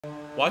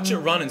Watch it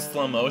run in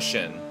slow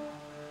motion.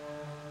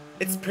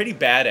 It's pretty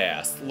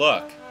badass.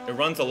 Look, it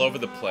runs all over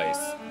the place.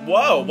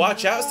 Whoa,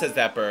 watch out, says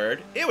that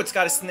bird. Ew, it's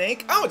got a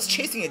snake. Oh, it's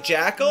chasing a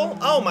jackal.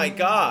 Oh my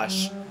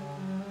gosh.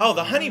 Oh,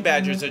 the honey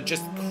badgers are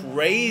just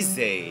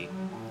crazy.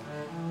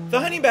 The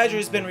honey badger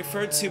has been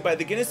referred to by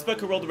the Guinness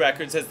Book of World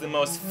Records as the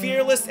most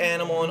fearless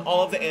animal in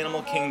all of the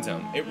animal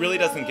kingdom. It really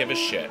doesn't give a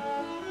shit.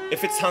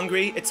 If it's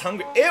hungry, it's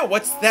hungry. Ew,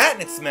 what's that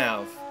in its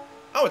mouth?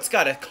 Oh, it's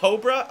got a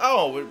cobra?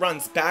 Oh, it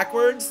runs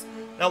backwards?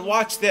 Now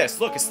watch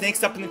this. Look, a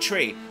snake's up in the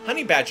tree.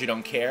 Honey badger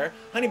don't care.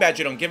 Honey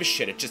badger don't give a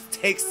shit. It just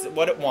takes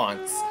what it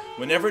wants.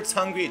 Whenever it's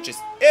hungry, it just...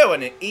 Ew,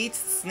 and it eats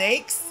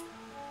snakes?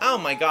 Oh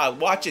my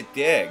god, watch it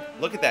dig.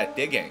 Look at that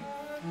digging.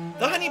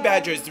 The honey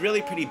badger is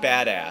really pretty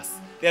badass.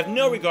 They have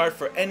no regard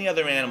for any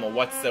other animal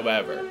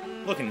whatsoever.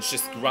 Look, and it's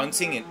just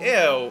grunting and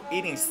ew,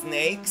 eating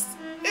snakes.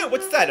 Ew,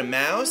 what's that, a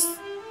mouse?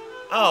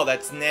 Oh,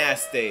 that's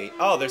nasty.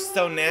 Oh, they're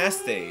so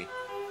nasty.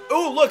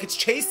 Ooh, look, it's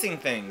chasing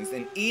things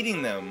and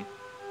eating them.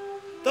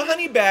 The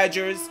honey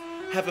badgers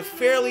have a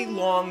fairly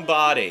long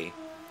body,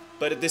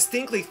 but a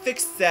distinctly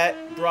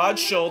thick-set, broad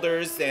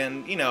shoulders,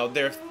 and, you know,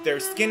 their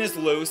skin is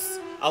loose,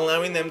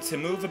 allowing them to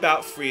move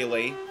about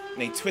freely,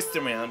 and they twist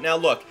around. Now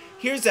look,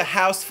 here's a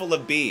house full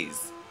of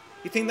bees.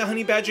 You think the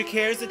honey badger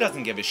cares? It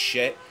doesn't give a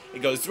shit.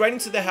 It goes right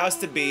into the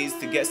house of bees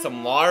to get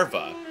some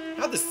larvae.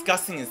 How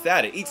disgusting is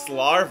that? It eats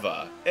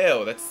larvae.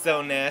 Ew, that's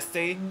so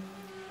nasty.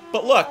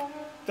 But look,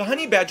 the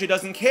honey badger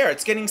doesn't care.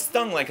 It's getting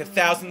stung like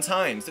 1,000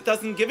 times. It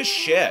doesn't give a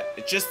shit.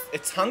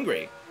 It's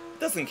hungry. It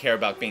doesn't care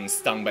about being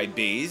stung by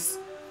bees.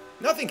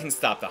 Nothing can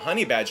stop the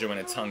honey badger when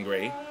it's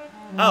hungry.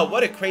 Oh,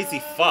 what a crazy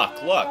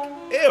fuck. Look.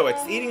 Ew,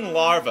 it's eating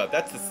larvae.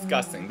 That's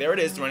disgusting. There it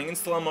is, running in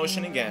slow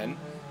motion again.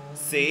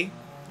 See?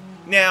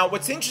 Now,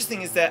 what's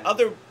interesting is that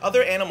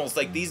other animals,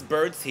 like these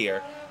birds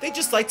here, they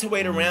just like to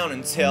wait around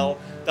until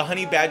the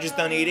honey badger's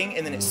done eating,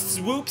 and then it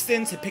swoops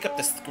in to pick up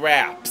the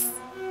scraps.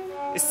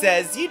 It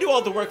says, you do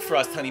all the work for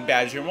us, honey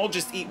badger, and we'll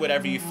just eat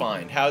whatever you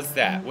find. How's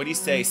that? What do you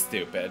say,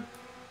 stupid?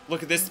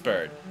 Look at this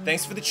bird.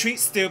 Thanks for the treat,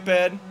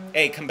 stupid.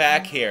 Hey, come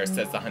back here,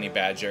 says the honey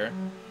badger.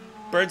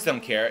 Birds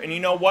don't care, and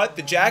you know what?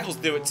 The jackals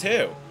do it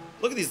too.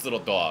 Look at these little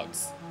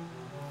dogs.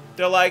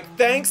 They're like,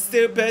 thanks,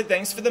 stupid.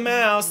 Thanks for the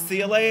mouse. See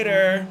you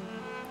later.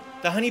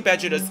 The honey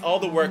badger does all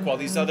the work while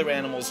these other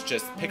animals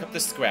just pick up the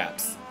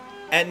scraps.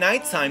 At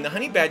nighttime, the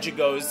honey badger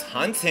goes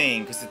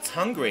hunting because it's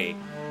hungry.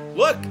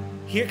 Look,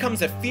 here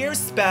comes a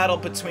fierce battle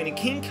between a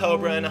king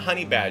cobra and a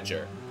honey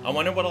badger. I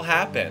wonder what'll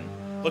happen.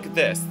 Look at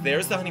this.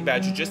 There's the honey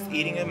badger just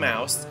eating a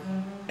mouse.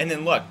 And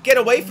then look, get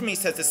away from me,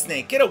 says the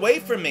snake. Get away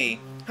from me.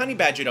 Honey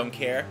badger don't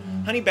care.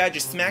 Honey badger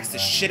smacks the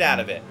shit out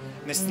of it.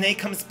 And the snake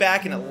comes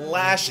back and it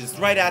lashes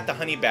right at the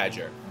honey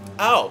badger.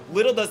 Oh,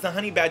 little does the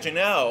honey badger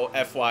know,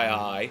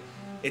 FYI,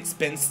 it's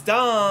been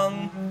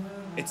stung.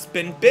 It's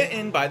been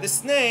bitten by the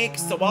snake,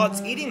 so while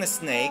it's eating the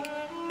snake,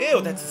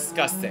 ew, that's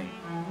disgusting.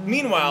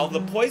 Meanwhile,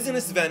 the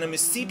poisonous venom is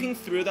seeping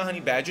through the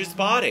honey badger's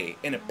body,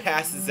 and it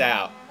passes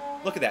out.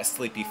 Look at that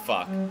sleepy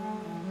fuck.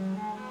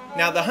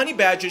 Now the honey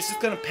badger is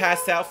just going to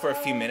pass out for a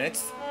few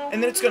minutes,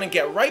 and then it's going to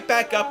get right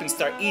back up and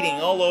start eating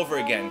all over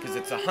again, because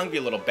it's a hungry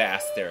little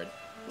bastard.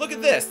 Look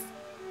at this.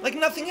 Like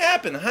nothing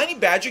happened. The honey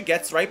badger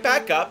gets right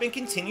back up and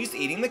continues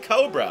eating the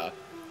cobra.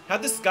 How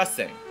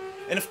disgusting.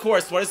 And of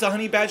course, what does the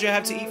honey badger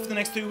have to eat for the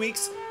next 3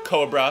 weeks?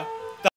 Cobra.